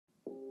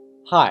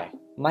Hi,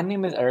 my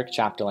name is Eric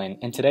Chapdelaine,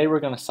 and today we're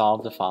going to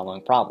solve the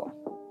following problem.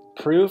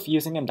 Prove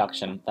using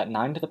induction that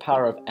 9 to the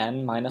power of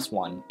n minus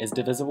 1 is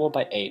divisible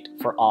by 8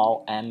 for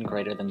all n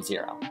greater than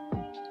 0.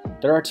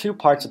 There are two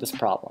parts of this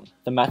problem,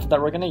 the method that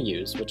we're going to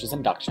use, which is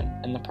induction,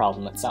 and the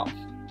problem itself.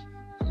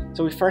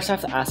 So we first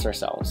have to ask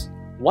ourselves,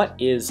 what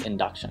is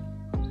induction?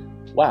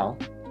 Well,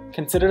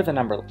 consider the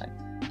number line.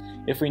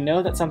 If we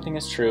know that something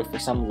is true for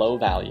some low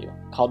value,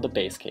 called the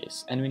base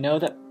case, and we know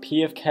that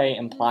p of k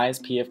implies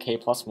p of k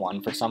plus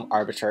 1 for some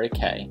arbitrary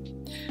k,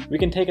 we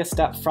can take a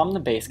step from the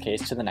base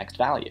case to the next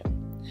value.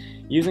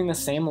 Using the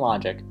same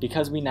logic,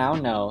 because we now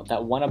know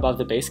that one above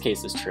the base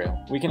case is true,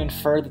 we can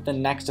infer that the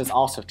next is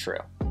also true,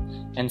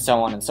 and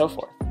so on and so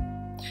forth.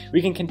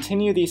 We can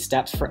continue these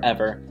steps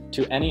forever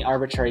to any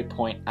arbitrary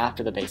point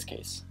after the base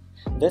case.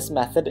 This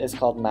method is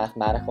called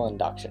mathematical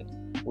induction,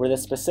 where the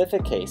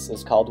specific case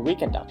is called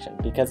weak induction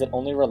because it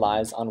only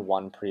relies on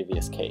one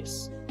previous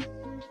case.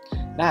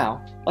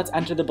 Now, let's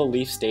enter the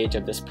belief stage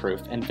of this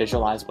proof and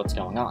visualize what's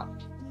going on.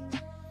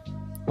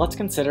 Let's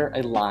consider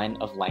a line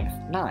of length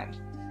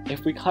 9.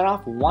 If we cut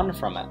off 1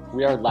 from it,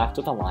 we are left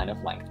with a line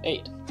of length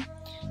 8.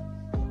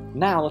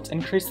 Now let's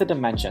increase the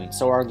dimension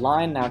so our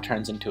line now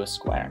turns into a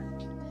square.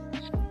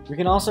 We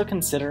can also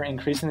consider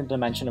increasing the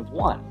dimension of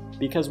 1,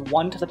 because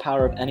 1 to the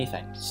power of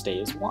anything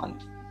stays 1.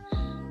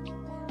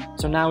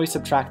 So now we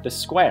subtract the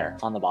square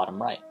on the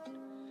bottom right.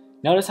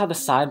 Notice how the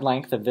side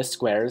length of this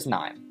square is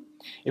 9.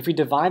 If we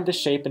divide the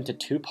shape into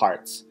two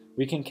parts,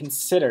 we can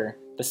consider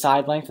the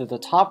side length of the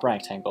top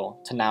rectangle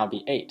to now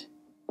be 8.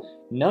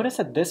 Notice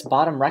that this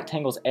bottom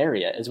rectangle's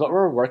area is what we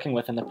were working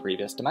with in the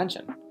previous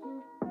dimension,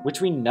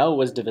 which we know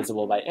was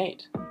divisible by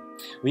 8.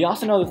 We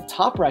also know that the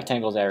top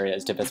rectangle's area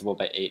is divisible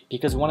by 8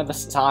 because one of the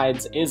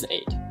sides is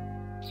 8.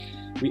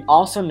 We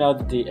also know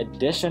that the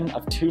addition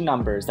of two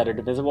numbers that are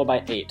divisible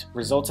by 8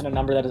 results in a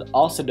number that is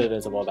also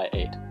divisible by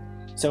 8.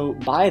 So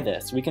by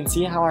this, we can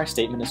see how our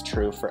statement is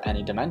true for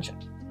any dimension.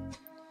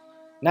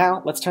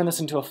 Now, let's turn this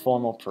into a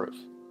formal proof.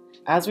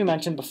 As we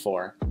mentioned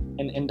before,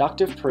 an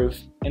inductive proof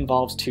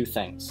involves two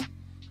things,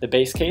 the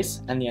base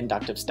case and the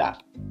inductive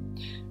step.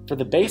 For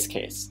the base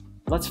case,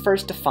 let's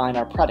first define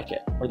our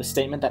predicate, or the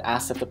statement that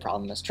asks if the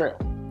problem is true.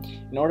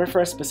 In order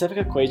for a specific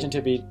equation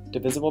to be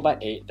divisible by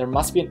 8, there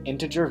must be an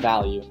integer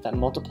value that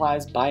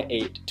multiplies by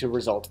 8 to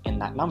result in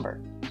that number.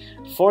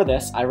 For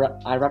this, I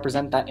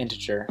represent that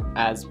integer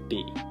as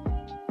b.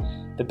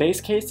 The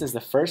base case is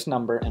the first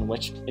number in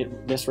which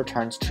this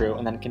returns true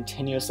and then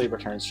continuously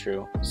returns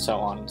true, so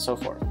on and so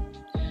forth.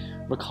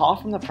 Recall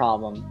from the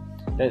problem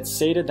that it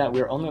stated that we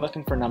are only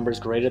looking for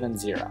numbers greater than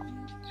 0,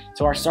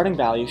 so our starting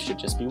value should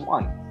just be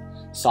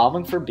 1.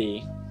 Solving for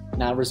b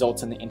now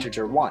results in the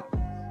integer 1.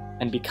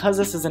 And because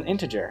this is an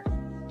integer,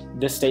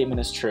 this statement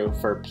is true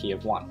for p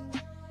of 1.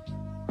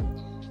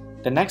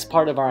 The next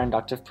part of our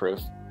inductive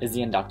proof is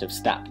the inductive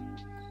step.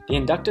 The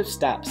inductive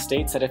step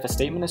states that if a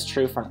statement is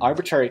true for an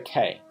arbitrary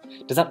k,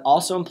 does that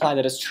also imply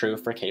that it's true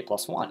for k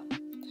plus 1?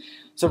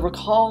 So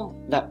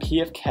recall that p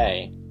of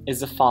k is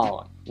the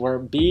following, where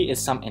b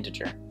is some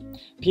integer.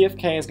 P of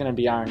k is going to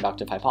be our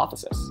inductive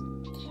hypothesis.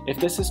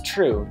 If this is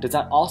true, does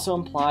that also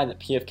imply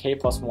that p of k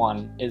plus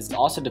 1 is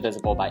also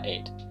divisible by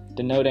 8?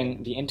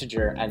 Denoting the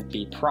integer as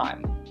b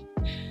prime.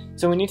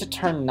 So we need to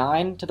turn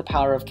 9 to the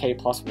power of k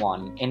plus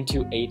 1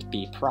 into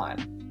 8b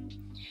prime.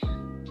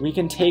 We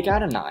can take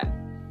out a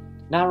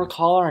 9. Now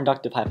recall our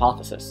inductive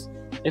hypothesis.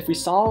 If we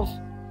solve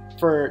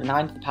for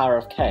 9 to the power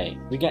of k,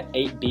 we get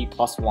 8b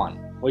plus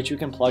 1, which we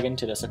can plug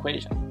into this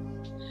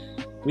equation.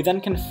 We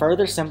then can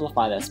further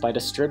simplify this by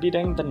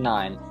distributing the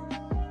 9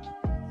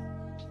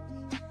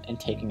 and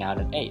taking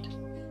out an 8.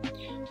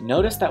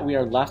 Notice that we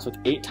are left with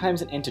 8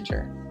 times an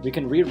integer. We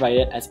can rewrite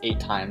it as 8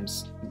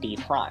 times b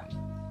prime,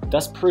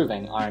 thus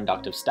proving our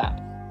inductive step.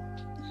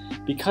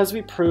 Because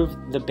we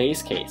proved the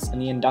base case and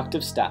the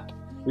inductive step,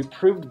 we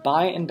proved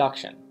by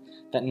induction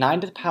that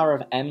 9 to the power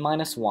of n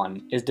minus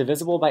 1 is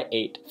divisible by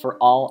 8 for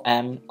all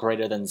n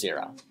greater than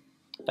 0.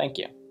 Thank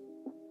you.